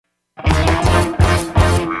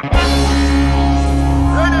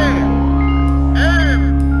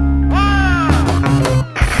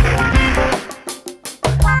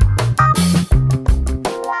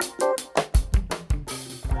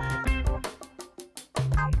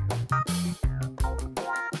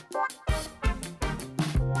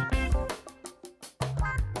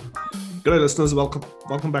Good day, listeners.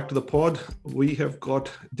 Welcome back to the pod. We have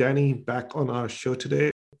got Danny back on our show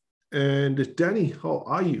today. And Danny, how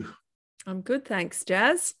are you? I'm good, thanks,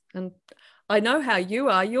 Jazz. And I know how you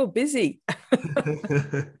are. You're busy.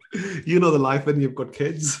 You know the life when you've got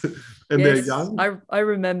kids and they're Yes, young. I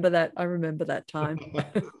remember that. I remember that time.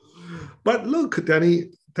 But look,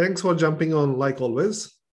 Danny, thanks for jumping on like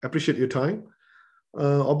always. Appreciate your time.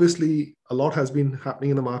 Obviously, a lot has been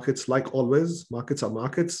happening in the markets, like always. Markets are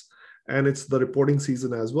markets, and it's the reporting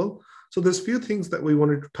season as well. So there's few things that we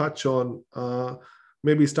wanted to touch on.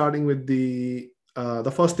 Maybe starting with the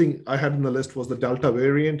first thing I had in the list was the Delta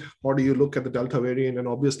variant. How do you look at the Delta variant? And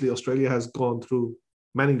obviously, Australia has gone through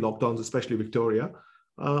many lockdowns, especially Victoria.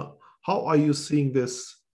 Uh, how are you seeing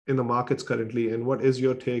this in the markets currently, and what is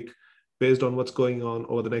your take based on what's going on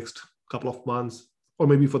over the next couple of months, or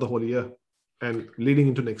maybe for the whole year? And leading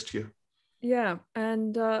into next year. Yeah,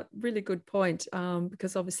 and really good point,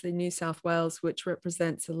 because obviously New South Wales, which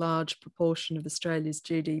represents a large proportion of Australia's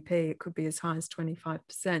GDP, it could be as high as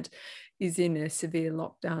 25%, is in a severe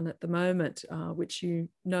lockdown at the moment, which you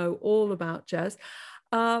know all about, Jazz.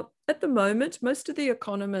 At the moment, most of the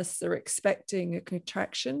economists are expecting a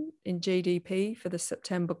contraction in GDP for the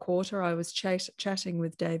September quarter. I was chatting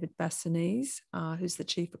with David Bassanese, who's the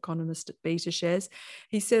chief economist at BetaShares.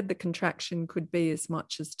 He said the contraction could be as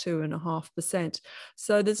much as 2.5%.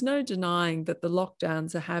 So there's no denying that the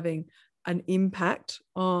lockdowns are having an impact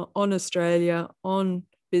on Australia, on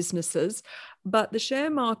businesses, but the share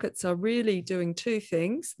markets are really doing two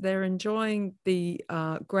things. They're enjoying the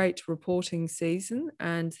great reporting season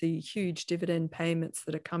and the huge dividend payments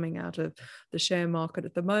that are coming out of the share market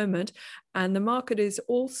at the moment. And the market is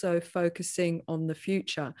also focusing on the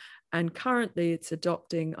future. And currently it's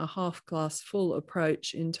adopting a half glass full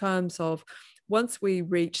approach in terms of once we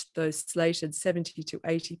reach those slated 70 to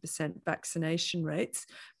 80% vaccination rates,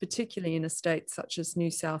 particularly in a state such as New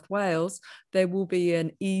South Wales, there will be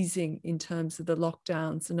an easing in terms of the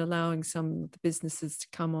lockdowns and allowing some of the businesses to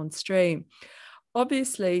come on stream.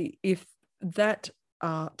 Obviously, if that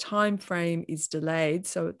time frame is delayed,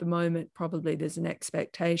 so at the moment, probably there's an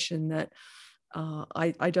expectation that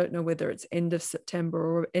I don't know whether it's end of September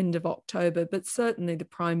or end of October, but certainly the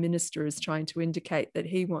Prime Minister is trying to indicate that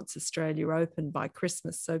he wants Australia open by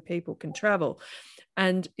Christmas so people can travel.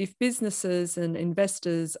 And if businesses and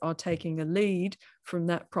investors are taking a lead from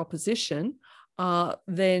that proposition,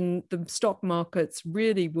 then the stock markets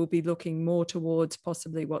really will be looking more towards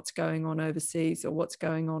possibly what's going on overseas or what's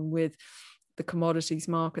going on with the commodities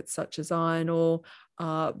markets such as iron ore,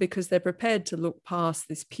 because they're prepared to look past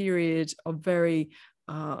this period of very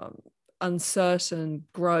uncertain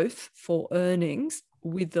growth for earnings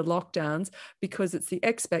with the lockdowns, because it's the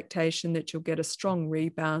expectation that you'll get a strong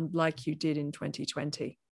rebound like you did in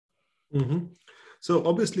 2020. Mm-hmm. So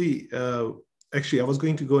obviously, actually, I was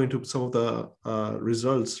going to go into some of the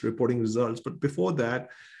reporting results, but before that,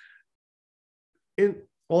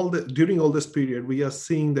 during all this period, we are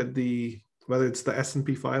seeing that whether it's the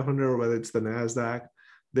S&P 500 or whether it's the Nasdaq,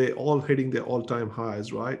 they're all hitting their all-time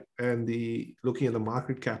highs, right? And looking at the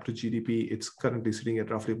market cap to GDP, it's currently sitting at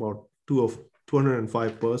roughly about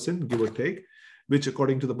 205%, give or take, which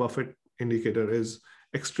according to the Buffett indicator is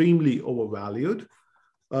extremely overvalued.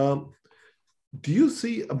 Do you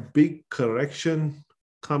see a big correction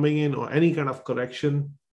coming in, or any kind of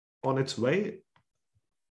correction on its way?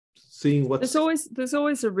 There's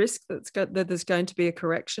always a risk that there's going to be a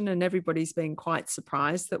correction, and everybody's been quite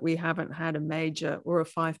surprised that we haven't had a major or a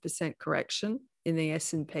 5% correction in the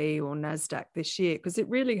S&P or Nasdaq this year, because it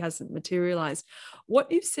really hasn't materialized.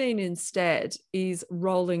 What you've seen instead is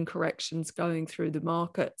rolling corrections going through the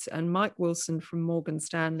markets, and Mike Wilson from Morgan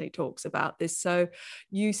Stanley talks about this. So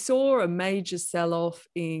you saw a major sell-off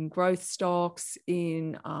in growth stocks,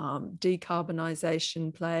 in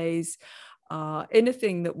decarbonisation plays,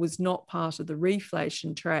 anything that was not part of the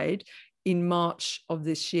reflation trade in March of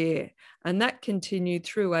this year. And that continued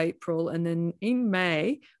through April. And then in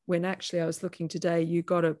May, when actually I was looking today, you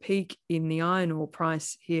got a peak in the iron ore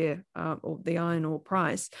price here, or the iron ore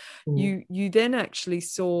price. Mm. You then actually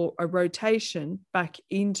saw a rotation back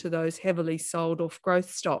into those heavily sold off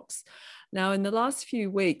growth stocks. Now, in the last few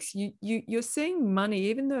weeks, you're seeing money,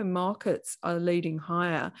 even though markets are leading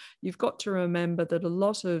higher, you've got to remember that a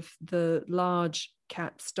lot of the large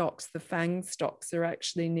cap stocks, the FANG stocks, are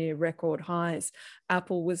actually near record highs.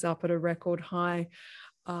 Apple was up at a record high.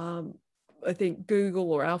 I think Google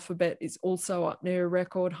or Alphabet is also up near a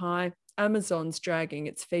record high. Amazon's dragging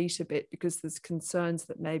its feet a bit because there's concerns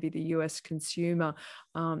that maybe the US consumer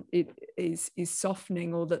it is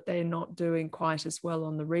softening, or that they're not doing quite as well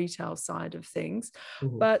on the retail side of things.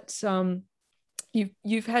 Mm-hmm. But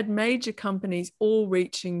you've had major companies all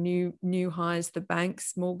reaching new highs. The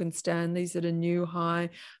banks, Morgan Stanley's at a new high,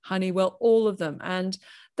 Honeywell, all of them, and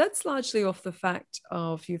that's largely off the fact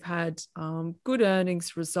of you've had good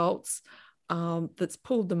earnings results. That's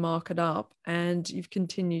pulled the market up, and you've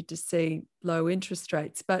continued to see low interest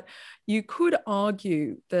rates. But you could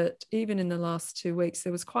argue that even in the last 2 weeks,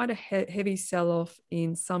 there was quite a heavy sell-off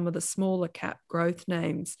in some of the smaller cap growth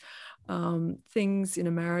names. Things in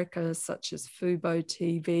America such as Fubo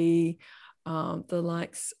TV, the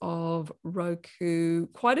likes of Roku,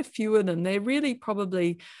 quite a few of them. They're really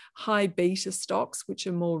probably high beta stocks, which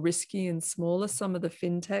are more risky and smaller. Some of the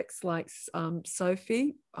fintechs like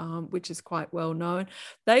Sophie, which is quite well known,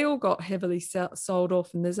 they all got heavily sold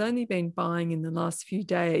off, and there's only been buying in the last few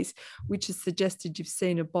days, which has suggested you've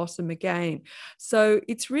seen a bottom again. So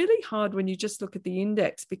it's really hard when you just look at the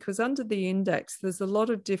index, because under the index, there's a lot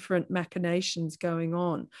of different machinations going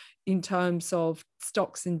on in terms of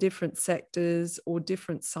stocks in different sectors or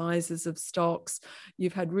different sizes of stocks.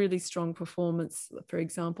 You've had really strong performance, for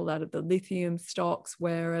example, out of the lithium stocks,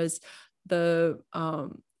 whereas the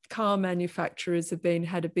car manufacturers have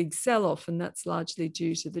had a big sell-off, and that's largely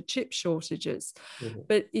due to the chip shortages. Mm-hmm.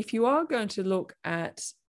 But if you are going to look at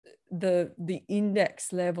the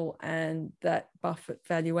index level and that Buffett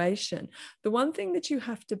valuation, the one thing that you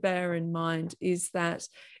have to bear in mind is that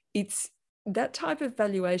that type of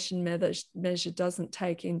valuation measure doesn't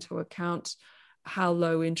take into account how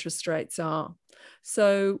low interest rates are.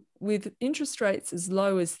 So with interest rates as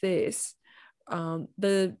low as this,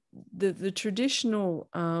 the traditional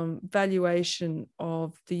valuation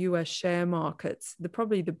of the US share markets,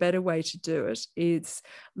 probably the better way to do it is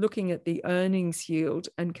looking at the earnings yield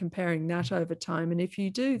and comparing that over time. And if you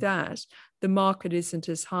do that, the market isn't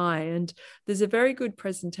as high. And there's a very good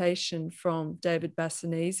presentation from David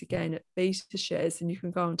Bassanese, again at BetaShares, and you can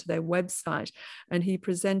go onto their website. And he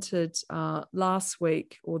presented last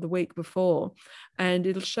week or the week before, and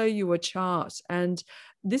it'll show you a chart. And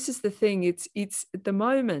this is the thing, it's at the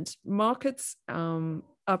moment, markets are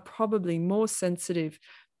probably more sensitive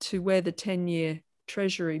to where the 10-year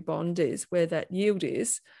Treasury bond is, where that yield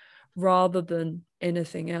is, rather than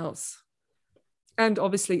anything else. And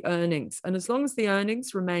obviously earnings. And as long as the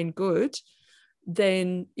earnings remain good,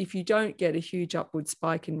 then if you don't get a huge upward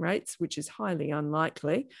spike in rates, which is highly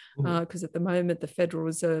unlikely, because at the moment the Federal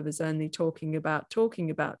Reserve is only talking about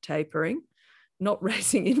tapering, not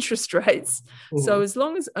raising interest rates. Mm-hmm. So as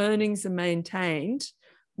long as earnings are maintained,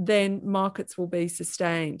 then markets will be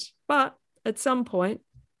sustained. But at some point,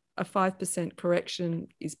 a 5% correction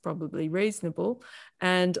is probably reasonable.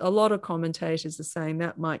 And a lot of commentators are saying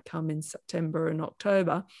that might come in September and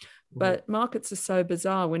October. Mm-hmm. But markets are so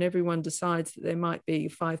bizarre when everyone decides that there might be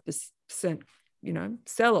 5%,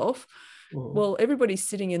 sell-off. Mm-hmm. Well, everybody's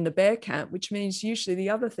sitting in the bear camp, which means usually the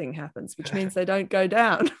other thing happens, which means they don't go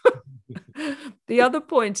down. The other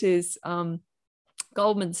point is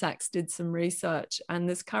Goldman Sachs did some research, and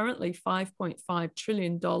there's currently $5.5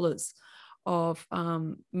 trillion of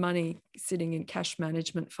money sitting in cash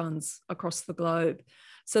management funds across the globe.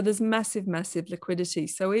 So there's massive, massive liquidity.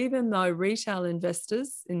 So even though retail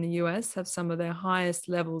investors in the US have some of their highest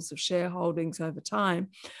levels of shareholdings over time,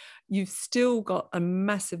 you've still got a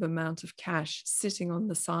massive amount of cash sitting on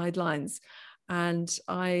the sidelines. And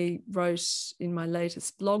I wrote in my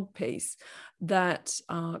latest blog piece that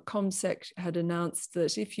CommSec had announced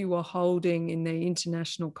that if you were holding in their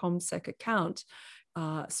international CommSec account,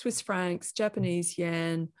 Swiss francs, Japanese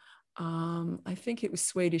yen, I think it was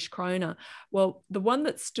Swedish krona. Well, the one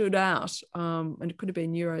that stood out, and it could have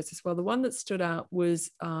been euros as well, the one that stood out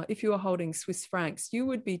was if you were holding Swiss francs, you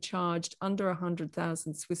would be charged under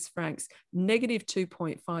 100,000 Swiss francs, negative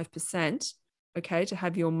 2.5%, okay, to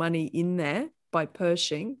have your money in there by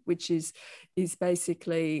Pershing, which is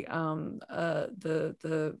basically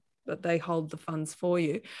they hold the funds for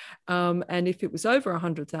you. And if it was over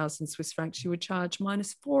 100,000 Swiss francs, you would charge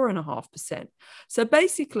minus 4.5%. So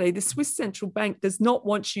basically, the Swiss Central Bank does not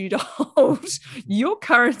want you to hold your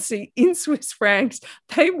currency in Swiss francs.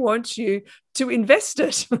 They want you to invest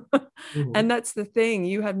it. Mm-hmm. And that's the thing.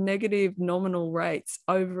 You have negative nominal rates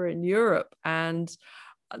over in Europe. And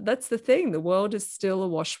that's the thing. The world is still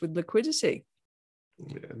awash with liquidity.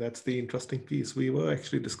 Yeah, that's the interesting piece. We were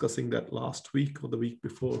actually discussing that last week or the week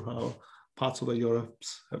before, how parts of the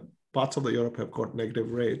Europe have got negative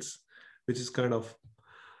rates, which is kind of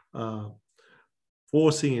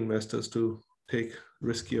forcing investors to take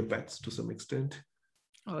riskier bets to some extent.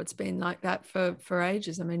 Oh, it's been like that for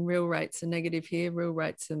ages. I mean, real rates are negative here, real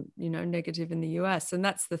rates are negative in the US, and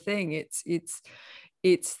that's the thing.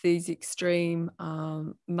 It's these extreme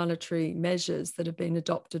monetary measures that have been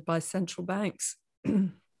adopted by central banks.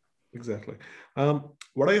 Exactly.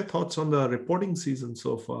 What are your thoughts on the reporting season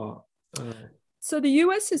so far? So the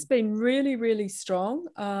US has been really, really strong.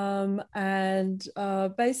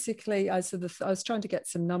 Basically, I was trying to get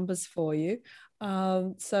some numbers for you.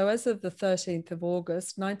 So as of the 13th of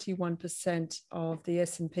August, 91% of the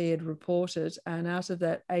S&P had reported, and out of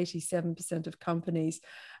that, 87% of companies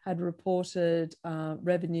had reported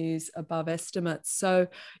revenues above estimates. So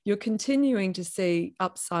you're continuing to see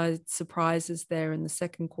upside surprises there in the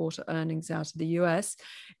second quarter earnings out of the US.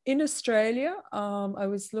 In Australia, I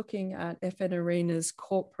was looking at FN Arena's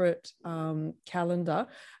corporate calendar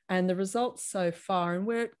and the results so far, and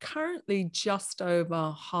we're currently just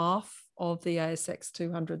over half of the ASX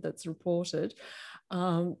 200 that's reported.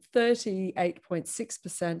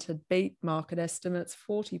 38.6% had beat market estimates,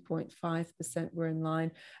 40.5% were in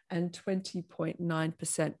line, and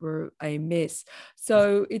 20.9% were a miss.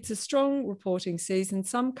 So it's a strong reporting season.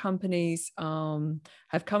 Some companies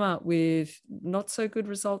have come out with not so good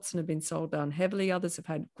results and have been sold down heavily. Others have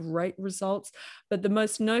had great results. But the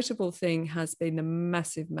most notable thing has been the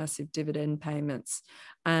massive, massive dividend payments.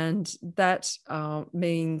 And that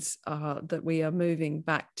means that we are moving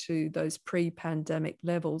back to those pre-pandemic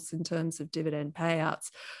levels in terms of dividend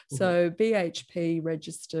payouts. Mm-hmm. So BHP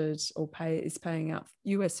registered is paying out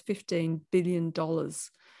US $15 billion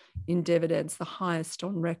in dividends, the highest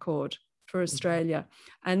on record for Australia.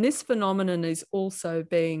 And this phenomenon is also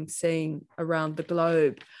being seen around the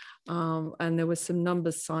globe. And there were some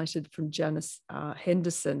numbers cited from Janice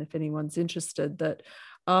Henderson, if anyone's interested, that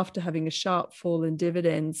after having a sharp fall in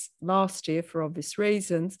dividends last year for obvious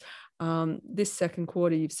reasons, this second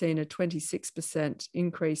quarter, you've seen a 26%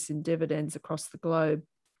 increase in dividends across the globe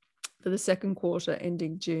for the second quarter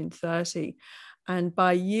ending June 30. And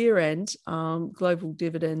by year end, global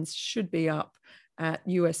dividends should be up at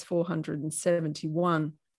US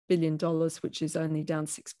 $471 billion, which is only down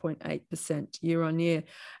 6.8% year on year.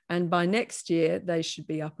 And by next year, they should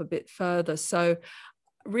be up a bit further. So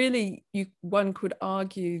really, one could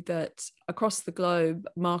argue that across the globe,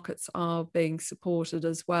 markets are being supported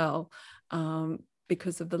as well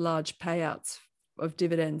because of the large payouts of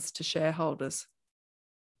dividends to shareholders.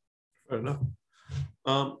 Fair enough.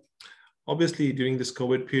 Obviously, during this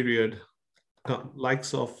COVID period,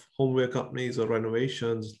 likes of homeware companies or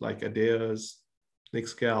renovations like Adairs, Nick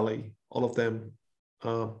Scali, all of them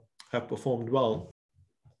have performed well.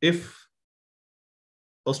 If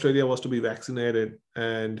Australia was to be vaccinated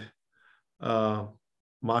and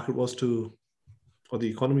market was to, or the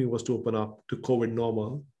economy was to open up to COVID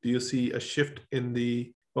normal, do you see a shift in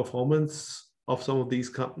the performance of some of these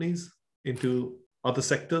companies into other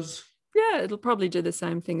sectors? Yeah, it'll probably do the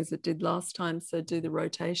same thing as it did last time. So do the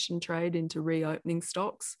rotation trade into reopening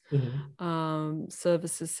stocks,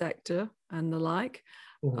 services sector and the like.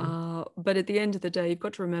 But at the end of the day, you've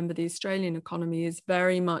got to remember the Australian economy is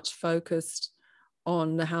very much focused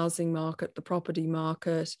on the housing market, the property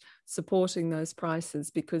market, supporting those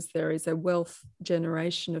prices because there is a wealth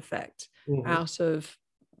generation effect out of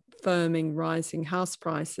firming rising house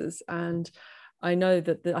prices. And I know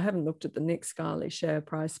that I haven't looked at the Nick Scali share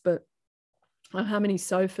price, but how many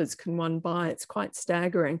sofas can one buy? It's quite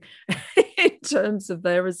staggering in terms of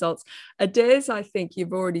their results. Adairs, I think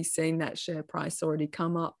you've already seen that share price already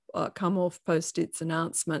come off post its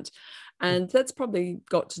announcement. And that's probably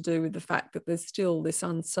got to do with the fact that there's still this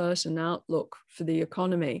uncertain outlook for the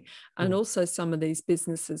economy. And also some of these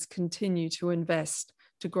businesses continue to invest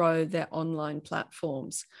to grow their online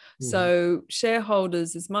platforms. So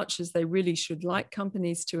shareholders, as much as they really should like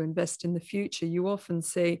companies to invest in the future, you often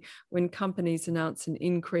see when companies announce an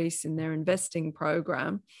increase in their investing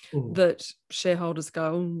program that shareholders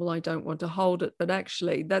go, well, I don't want to hold it. But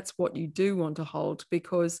actually, that's what you do want to hold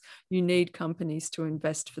because you need companies to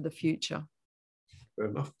invest for the future. Fair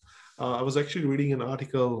enough. I was actually reading an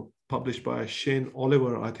article published by Shane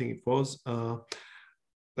Oliver, I think it was,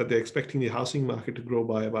 that they're expecting the housing market to grow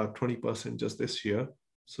by about 20% just this year.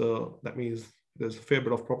 So that means there's a fair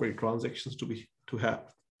bit of property transactions to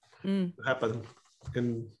happen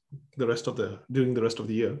in the rest of during the rest of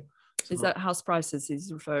the year. So, is that house prices he's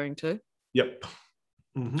referring to? Yep.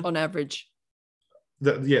 On average.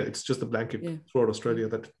 It's just a blanket throughout Australia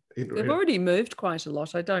that they've already moved quite a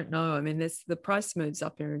lot. I don't know. I mean, the price moves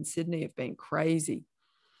up here in Sydney have been crazy.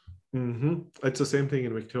 It's the same thing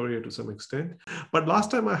in Victoria to some extent. But last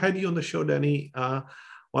time I had you on the show, Danny,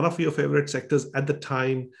 one of your favorite sectors at the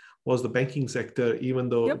time was the banking sector, even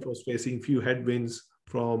though it was facing few headwinds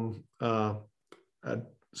from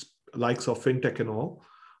likes of fintech and all.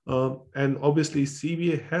 And obviously,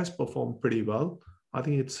 CBA has performed pretty well. I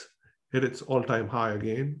think it's hit its all-time high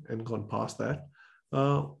again and gone past that.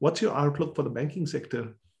 What's your outlook for the banking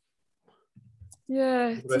sector?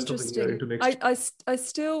 Yeah, The it's rest of the year interesting. into next.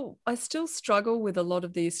 I still struggle with a lot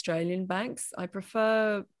of the Australian banks. I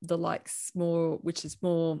prefer the likes more, which is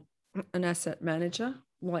more an asset manager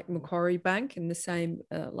like Macquarie Bank, and the same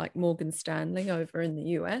like Morgan Stanley over in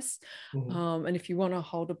the US. Mm-hmm. And if you want to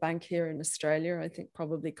hold a bank here in Australia, I think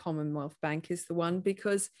probably Commonwealth Bank is the one,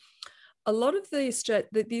 because a lot of the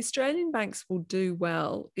Australian banks will do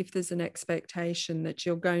well if there's an expectation that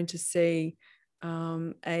you're going to see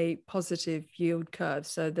a positive yield curve.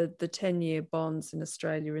 So the 10-year bonds in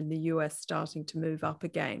Australia and the US starting to move up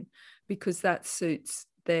again, because that suits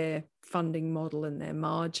their funding model and their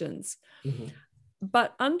margins. Mm-hmm.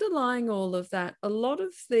 But underlying all of that, a lot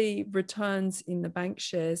of the returns in the bank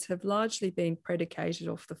shares have largely been predicated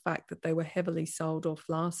off the fact that they were heavily sold off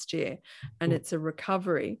last year, and it's a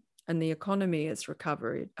recovery, and the economy has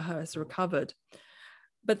recovered.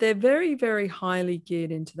 But they're very, very highly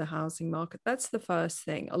geared into the housing market. That's the first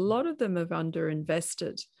thing. A lot of them have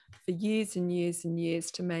underinvested for years and years and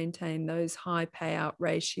years to maintain those high payout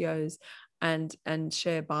ratios and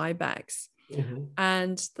share buybacks. Mm-hmm.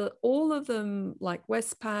 And all of them, like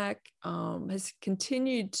Westpac, has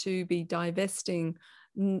continued to be divesting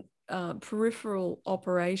peripheral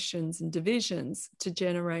operations and divisions to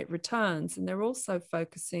generate returns. And they're also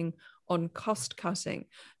focusing on cost cutting.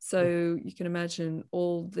 So you can imagine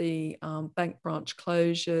all the bank branch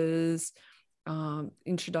closures,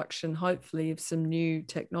 introduction, hopefully, of some new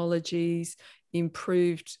technologies,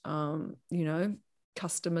 improved,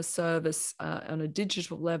 customer service on a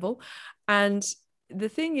digital level. And the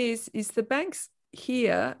thing is the banks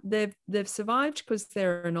here, they've survived because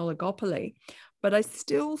they're an oligopoly, but I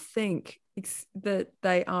still think that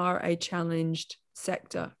they are a challenged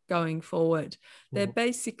sector going forward. They're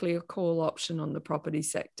basically a call option on the property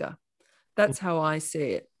sector. That's how I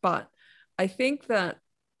see it. But I think that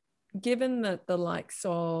given that the likes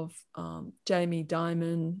of Jamie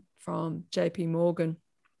Dimon from JP Morgan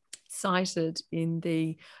cited in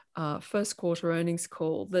the first quarter earnings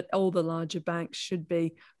call that all the larger banks should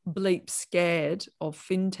be bleep scared of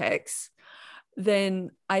fintechs,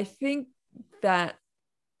 then I think that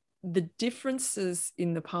the differences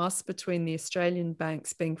in the past between the Australian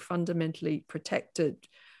banks being fundamentally protected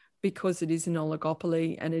because it is an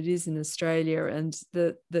oligopoly and it is in Australia, and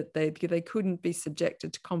that they couldn't be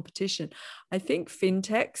subjected to competition. I think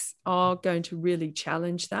fintechs are going to really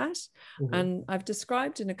challenge that. Mm-hmm. And I've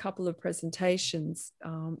described in a couple of presentations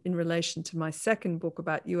in relation to my second book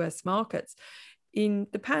about US markets. In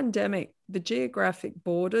the pandemic, the geographic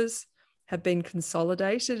borders have been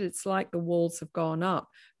consolidated. It's like the walls have gone up,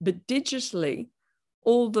 but digitally,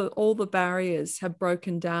 all the barriers have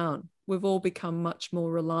broken down. We've all become much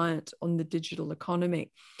more reliant on the digital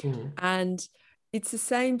economy. Mm-hmm. And it's the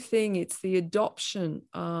same thing. It's the adoption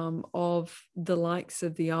of the likes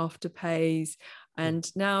of the Afterpays. And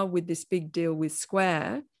now with this big deal with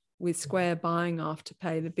Square buying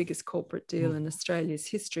Afterpay, the biggest corporate deal in Australia's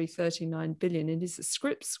history, 39 billion, it is a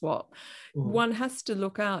script swap. Mm-hmm. One has to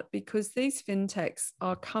look out, because these fintechs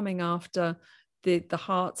are coming after the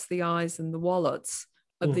hearts, the eyes, and the wallets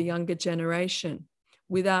of the younger generation,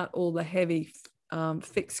 without all the heavy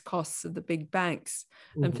fixed costs of the big banks.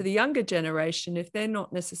 Mm-hmm. And for the younger generation, if they're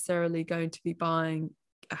not necessarily going to be buying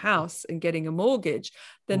a house and getting a mortgage,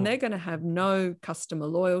 then they're going to have no customer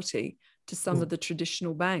loyalty to some of the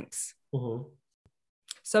traditional banks. Mm-hmm.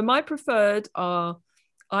 So my preferred are,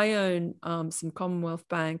 I own some Commonwealth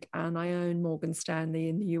Bank and I own Morgan Stanley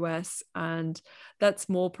in the US. And that's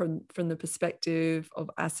more from the perspective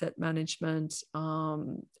of asset management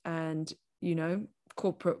and,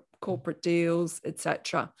 corporate deals,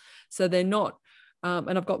 etc. So they're not,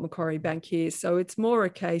 and I've got Macquarie Bank here. So it's more a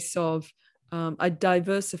case of a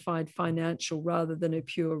diversified financial rather than a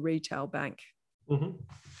pure retail bank. Mm-hmm.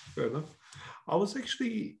 Fair enough. I was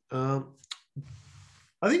actually, I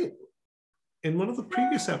think in one of the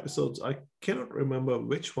previous episodes, I cannot remember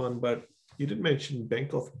which one, but you did mention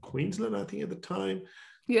Bank of Queensland, I think, at the time.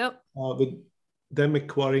 Yep. With them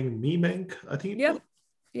acquiring Me Bank, I think. Yep.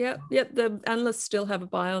 Yep. The analysts still have a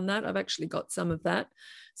buy on that. I've actually got some of that.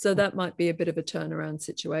 So that might be a bit of a turnaround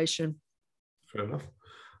situation. Fair enough.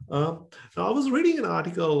 Now, I was reading an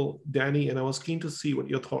article, Danny, and I was keen to see what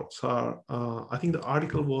your thoughts are. I think the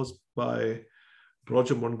article was by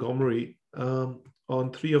Roger Montgomery on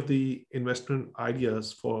 3 of the investment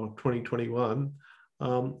ideas for 2021.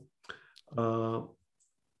 And one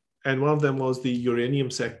of them was the uranium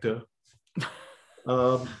sector.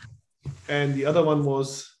 And the other one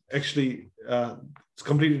was actually it's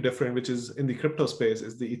completely different, which is in the crypto space,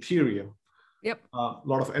 is the Ethereum. Yep. A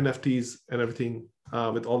lot of NFTs and everything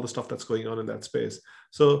with all the stuff that's going on in that space.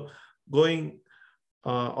 So going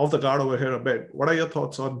off the guard over here a bit, what are your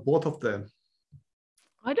thoughts on both of them?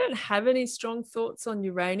 I don't have any strong thoughts on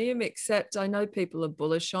uranium, except I know people are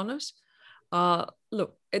bullish on it.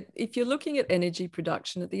 Look, if you're looking at energy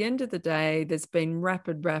production, at the end of the day, there's been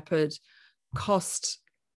rapid cost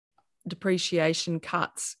depreciation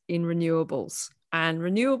cuts in renewables. And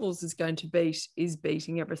renewables is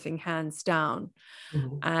beating everything hands down.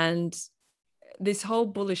 Mm-hmm. And this whole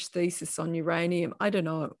bullish thesis on uranium, I don't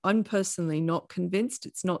know. I'm personally not convinced.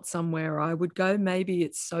 It's not somewhere I would go. Maybe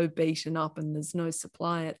it's so beaten up and there's no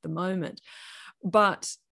supply at the moment.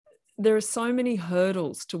 But there are so many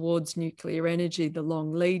hurdles towards nuclear energy, the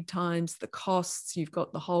long lead times, the costs. You've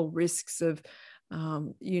got the whole risks of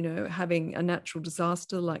having a natural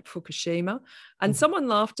disaster like Fukushima. And someone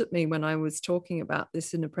laughed at me when I was talking about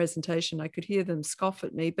this in a presentation. I could hear them scoff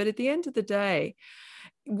at me. But at the end of the day,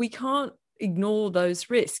 we can't ignore those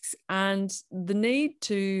risks. And the need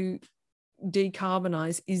to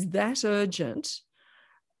decarbonize is that urgent.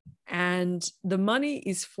 And the money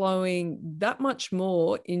is flowing that much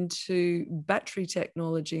more into battery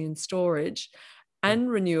technology and storage and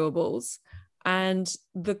renewables. And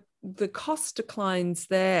the cost declines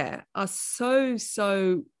there are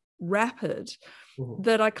so rapid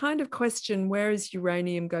that I kind of question, where is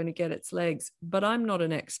uranium going to get its legs? But I'm not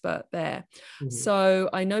an expert there.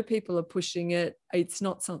 So I know people are pushing it. It's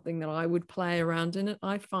not something that I would play around in it.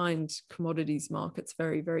 I find commodities markets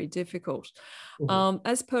very, very difficult.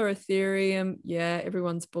 As per Ethereum, yeah,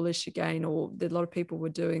 everyone's bullish again, or a lot of people were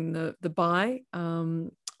doing the buy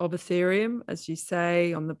of Ethereum, as you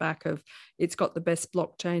say, on the back of it's got the best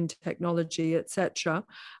blockchain technology, etc.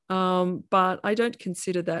 But I don't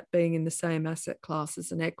consider that being in the same asset class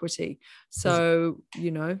as an equity. So,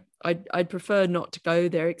 I'd prefer not to go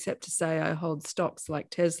there, except to say I hold stocks like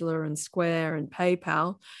Tesla and Square and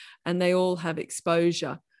PayPal, and they all have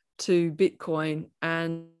exposure to Bitcoin.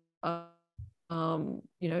 And,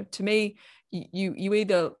 to me, you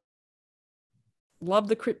either love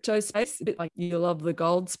the crypto space, a bit like you love the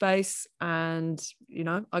gold space. And,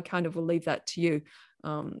 I kind of will leave that to you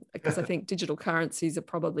because I think digital currencies are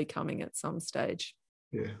probably coming at some stage.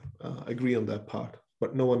 Yeah, I agree on that part.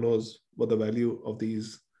 But no one knows what the value of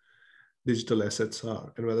these digital assets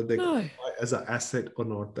are and whether they qualify as an asset or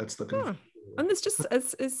not. That's the confusion. And there's just,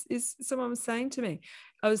 as someone was saying to me,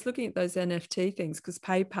 I was looking at those NFT things because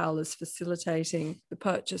PayPal is facilitating the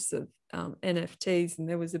purchase of NFTs. And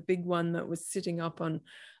there was a big one that was sitting up on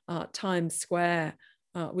Times Square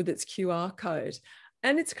with its QR code.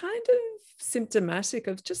 And it's kind of symptomatic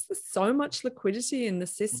of just there's so much liquidity in the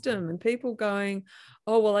system and people going,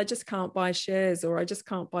 oh, well, I just can't buy shares, or I just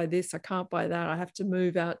can't buy this, I can't buy that, I have to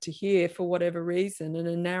move out to here for whatever reason. And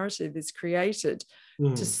a narrative is created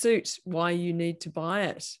to suit why you need to buy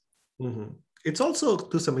it. It's also,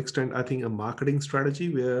 to some extent, I think, a marketing strategy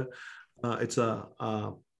where it's a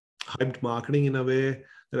hyped marketing in a way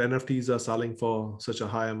that NFTs are selling for such a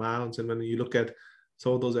high amounts. And when you look at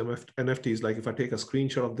some of those NFTs, like if I take a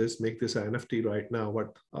screenshot of this, make this an NFT right now,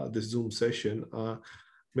 but this Zoom session,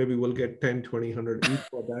 maybe we'll get 10, 20, 100 each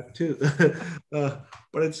for that too.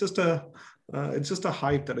 But it's just a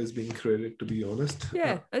hype that is being created, to be honest.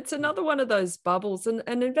 Yeah, it's another one of those bubbles, and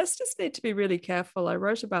investors need to be really careful. I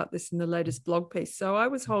wrote about this in the latest blog piece. So I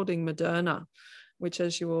was holding Moderna, which,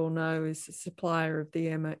 as you all know, is the supplier of the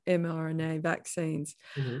mRNA vaccines.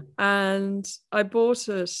 And I bought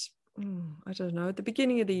it, I don't know, at the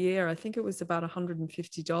beginning of the year. I think it was about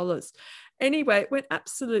 $150. Anyway, it went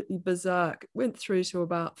absolutely berserk. It went through to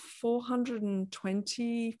about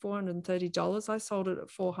 $420, $430. I sold it at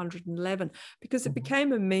 $411 because it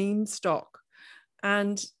became a meme stock.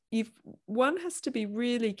 And one has to be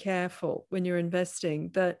really careful when you're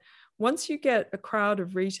investing that once you get a crowd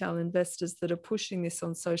of retail investors that are pushing this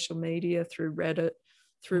on social media, through Reddit,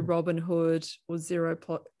 through Robinhood, or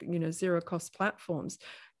zero cost platforms,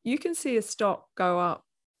 you can see a stock go up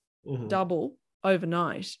double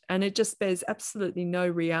overnight, and it just bears absolutely no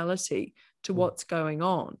reality to what's going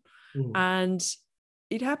on. And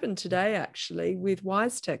it happened today, actually, with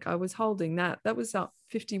WiseTech. I was holding that. That was up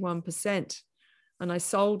 51%. And I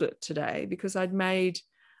sold it today because I'd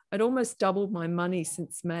almost doubled my money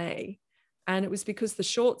since May. And it was because the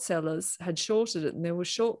short sellers had shorted it and there was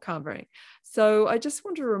short covering. So I just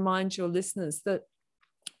want to remind your listeners that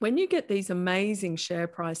when you get these amazing share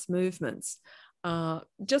price movements,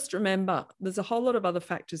 just remember, there's a whole lot of other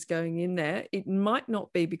factors going in there. It might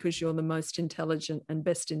not be because you're the most intelligent and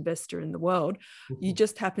best investor in the world. You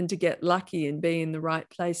just happen to get lucky and be in the right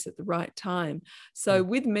place at the right time. So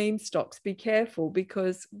with meme stocks, be careful,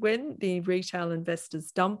 because when the retail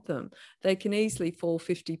investors dump them, they can easily fall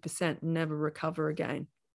 50% and never recover again.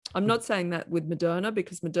 I'm not saying that with Moderna,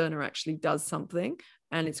 because Moderna actually does something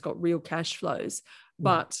and it's got real cash flows,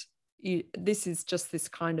 but this is just this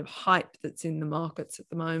kind of hype that's in the markets at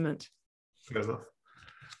the moment. Fair enough.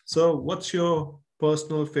 So what's your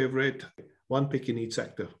personal favorite, one pick in each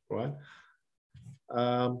sector, right?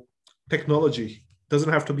 Technology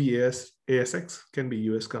doesn't have to be ASX, can be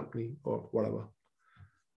US company or whatever.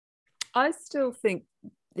 I still think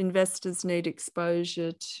investors need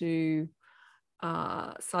exposure to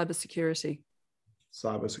cybersecurity.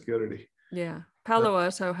 Cybersecurity. Yeah. Palo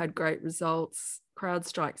Alto had great results.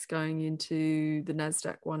 CrowdStrike's going into the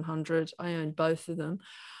NASDAQ 100. I own both of them.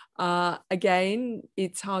 Again,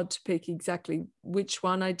 it's hard to pick exactly which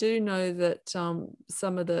one. I do know that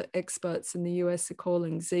some of the experts in the US are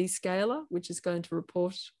calling Zscaler, which is going to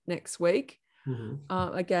report next week.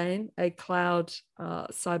 Again, a cloud-based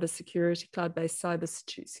cybersecurity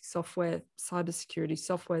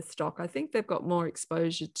software stock. I think they've got more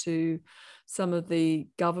exposure to some of the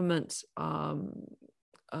government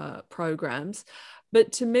programs.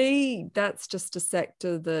 But to me, that's just a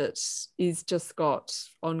sector that is just got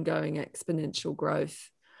ongoing exponential growth.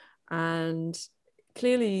 And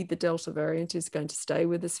clearly the Delta variant is going to stay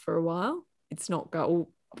with us for a while.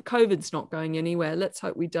 COVID's not going anywhere. Let's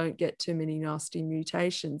hope we don't get too many nasty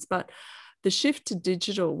mutations. But the shift to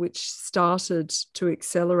digital, which started to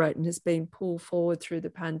accelerate and has been pulled forward through the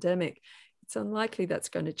pandemic, it's unlikely that's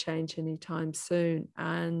going to change anytime soon.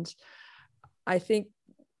 And I think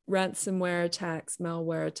ransomware attacks,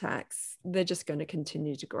 malware attacks, they're just going to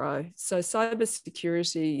continue to grow. So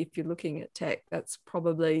cybersecurity, if you're looking at tech, that's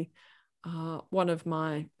probably one of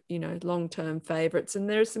my long-term favorites. And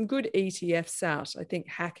there are some good ETFs out. I think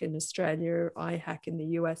Hack in Australia, iHack in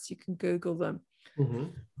the US, you can Google them.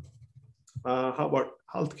 How about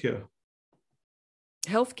healthcare?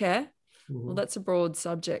 Healthcare? Well, that's a broad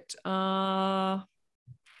subject.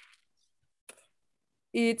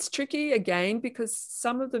 It's tricky again, because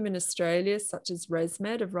some of them in Australia, such as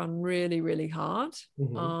ResMed, have run really, really hard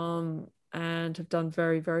and have done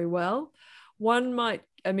very, very well.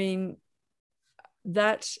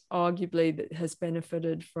 That arguably that has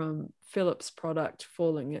benefited from Philips product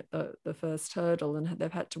falling at the first hurdle, and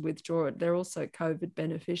they've had to withdraw it. They're also COVID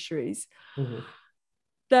beneficiaries.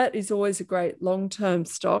 That is always a great long-term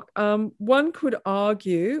stock. One could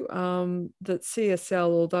argue that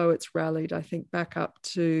CSL, although it's rallied, I think, back up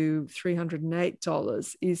to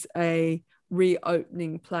 $308, is a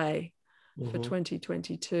reopening play for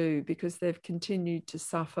 2022, because they've continued to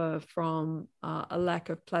suffer from a lack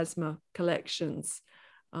of plasma collections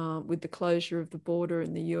with the closure of the border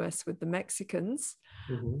in the US with the Mexicans.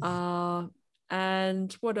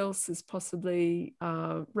 And what else is possibly,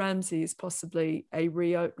 Ramsay is possibly a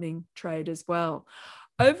reopening trade as well.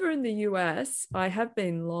 Over in the US, I have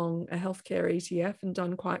been long a healthcare ETF and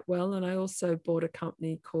done quite well. And I also bought a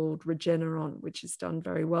company called Regeneron, which has done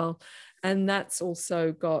very well. And that's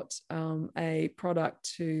also got a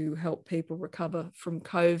product to help people recover from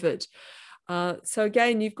COVID. So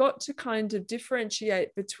again, you've got to kind of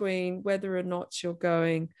differentiate between whether or not you're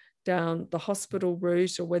going down the hospital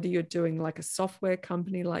route, or whether you're doing like a software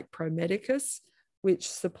company like Pro Medicus, which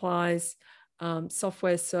supplies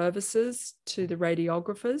software services to the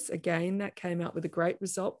radiographers. Again, that came out with a great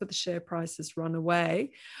result, but the share price has run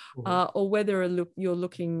away. Or whether you're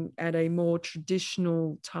looking at a more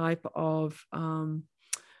traditional type of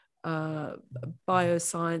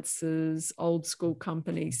biosciences, old school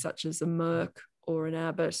companies such as a Merck or an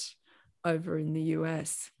Abbott over in the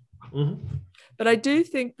US. But I do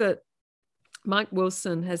think that Mike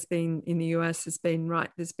Wilson has been in the US, has been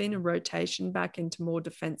right. There's been a rotation back into more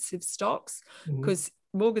defensive stocks, because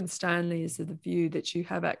Morgan Stanley is of the view that you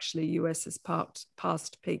have actually US has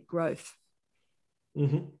past peak growth.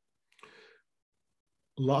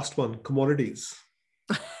 Last one, commodities.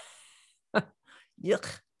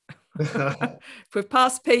 Yuck. If we're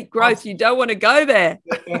past peak growth, you don't want to go there.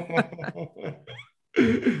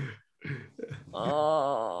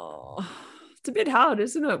 It's a bit hard,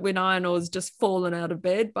 isn't it, when iron ore's just fallen out of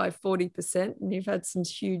bed by 40% and you've had some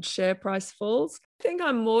huge share price falls? I think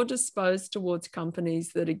I'm more disposed towards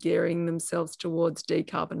companies that are gearing themselves towards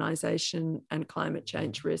decarbonisation and climate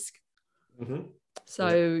change risk. So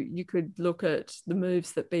you could look at the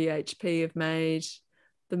moves that BHP have made,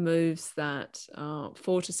 the moves that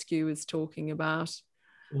Fortescue is talking about.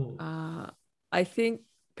 I think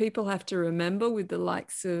people have to remember with the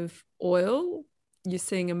likes of oil, you're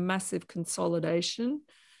seeing a massive consolidation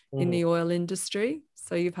in the oil industry.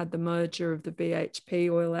 So you've had the merger of the BHP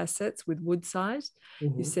oil assets with Woodside.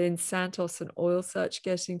 You've seen Santos and Oil Search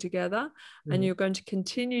getting together, and you're going to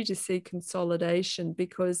continue to see consolidation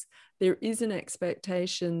because there is an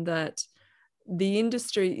expectation that the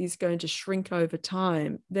industry is going to shrink over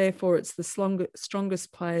time. Therefore, it's the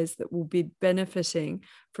strongest players that will be benefiting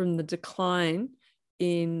from the decline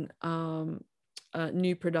in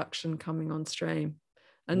new production coming on stream.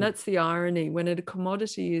 And that's the irony. When a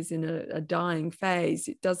commodity is in a dying phase,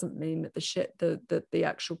 it doesn't mean that the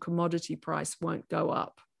actual commodity price won't go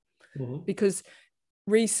up, because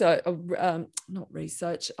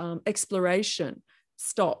exploration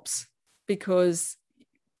stops because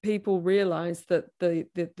people realize that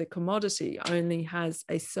the commodity only has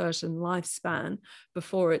a certain lifespan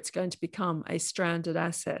before it's going to become a stranded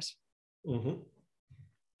asset.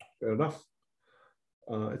 Fair enough.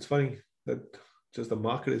 It's funny that just the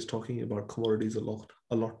market is talking about commodities a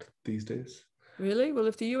lot these days. Really? Well,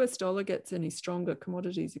 if the US dollar gets any stronger,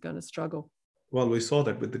 commodities are going to struggle. Well, we saw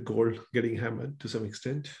that with the gold getting hammered to some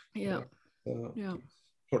extent. Yeah.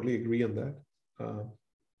 Totally agree on that.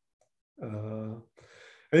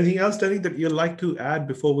 Anything else, Danny, that you'd like to add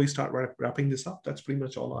before we start wrapping this up? That's pretty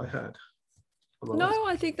much all I had. No,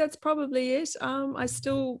 I think that's probably it. I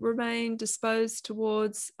still remain disposed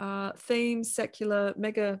towards themes,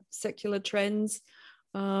 mega secular trends,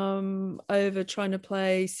 over trying to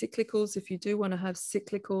play cyclicals. If you do want to have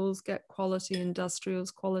cyclicals, get quality industrials,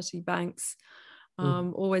 quality banks,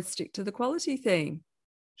 always stick to the quality theme.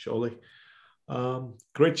 Surely.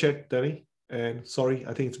 Great chat, Danny. And sorry,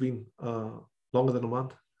 I think it's been longer than a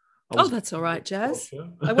month. That's all right, Jazz.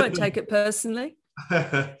 I won't take it personally.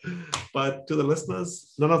 But to the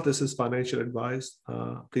listeners, none of this is financial advice.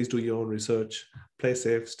 Please do your own research. Play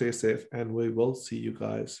safe, stay safe, and we will see you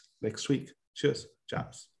guys next week. Cheers,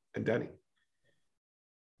 Jazz and Danny.